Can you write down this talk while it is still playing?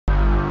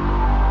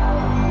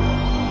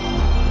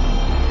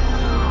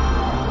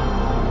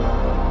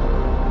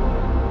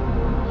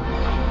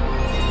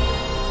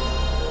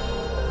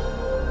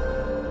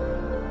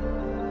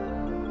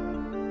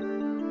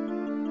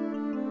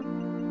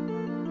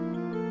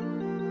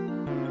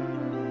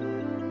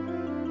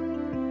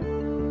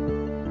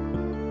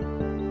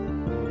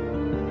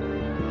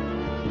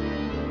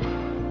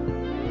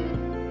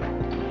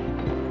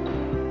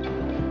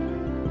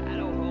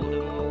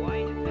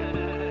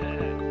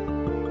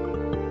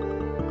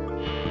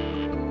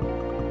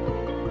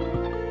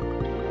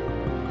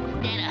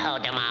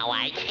them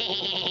away.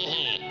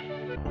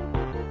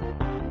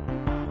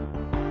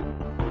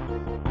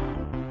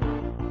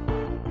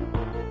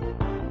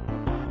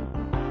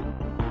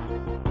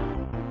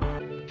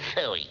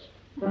 Philly.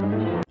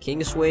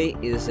 Kingsway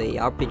is a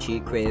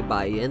RPG created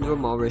by Andrew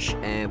Morris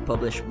and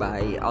published by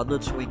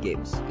Adult Swim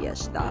Games.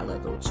 Yes, that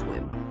Adult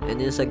Swim.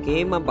 And is a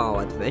game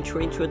about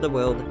adventuring through the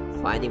world,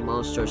 fighting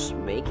monsters,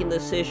 making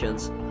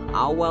decisions,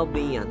 all while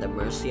being at the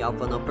mercy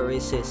of an operating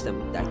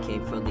system that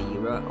came from the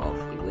era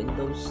of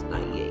Windows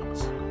 98.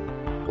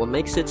 What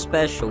makes it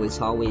special is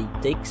how it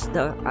takes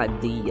the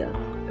idea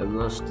and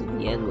runs to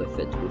the end with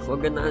it, with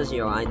organizing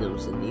your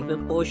items and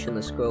even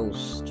potion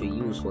scrolls to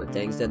use when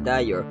things that die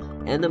your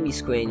enemy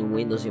screen in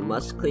Windows you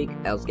must click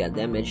else get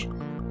damaged,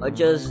 or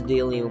just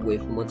dealing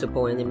with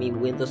multiple enemy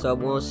windows at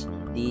once.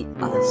 The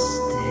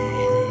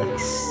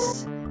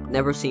aesthetics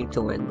never seem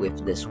to end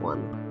with this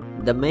one.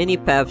 The many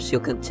paths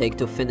you can take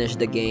to finish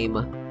the game,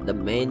 the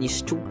many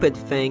stupid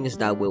things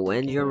that will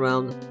end your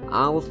round,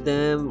 all of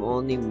them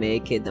only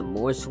make it the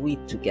more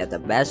sweet to get the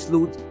best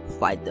loot,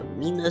 fight the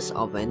meanest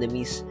of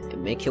enemies,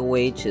 and make your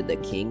way to the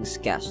king's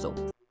castle.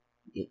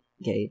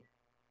 Okay,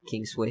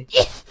 Kingsway.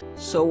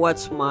 So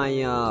what's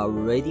my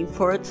rating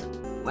for it?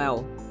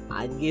 Well,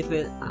 I'd give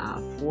it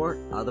a 4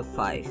 out of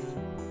 5.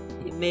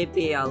 It may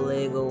be a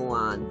little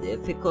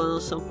difficult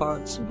on some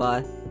parts,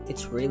 but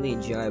it's really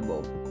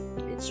enjoyable.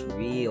 It's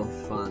real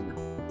fun.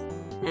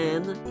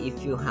 And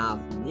if you have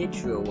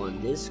Nitro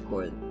on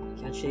Discord, you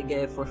can actually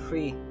get it for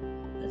free.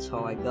 That's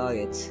how I got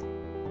it,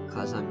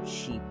 cause I'm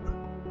cheap.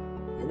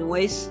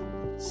 Anyways,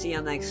 see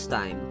you next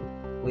time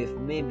with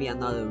maybe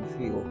another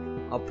review,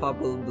 or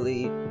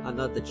probably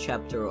another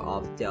chapter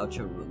of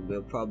Deltarune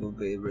will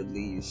probably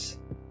release,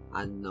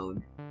 I don't know,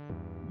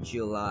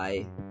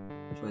 July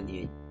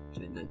 28,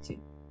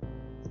 2019.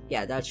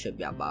 Yeah, that should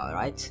be about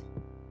right.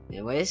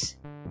 Anyways,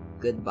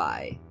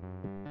 goodbye.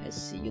 I'll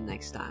see you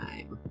next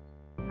time.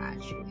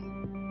 Actually.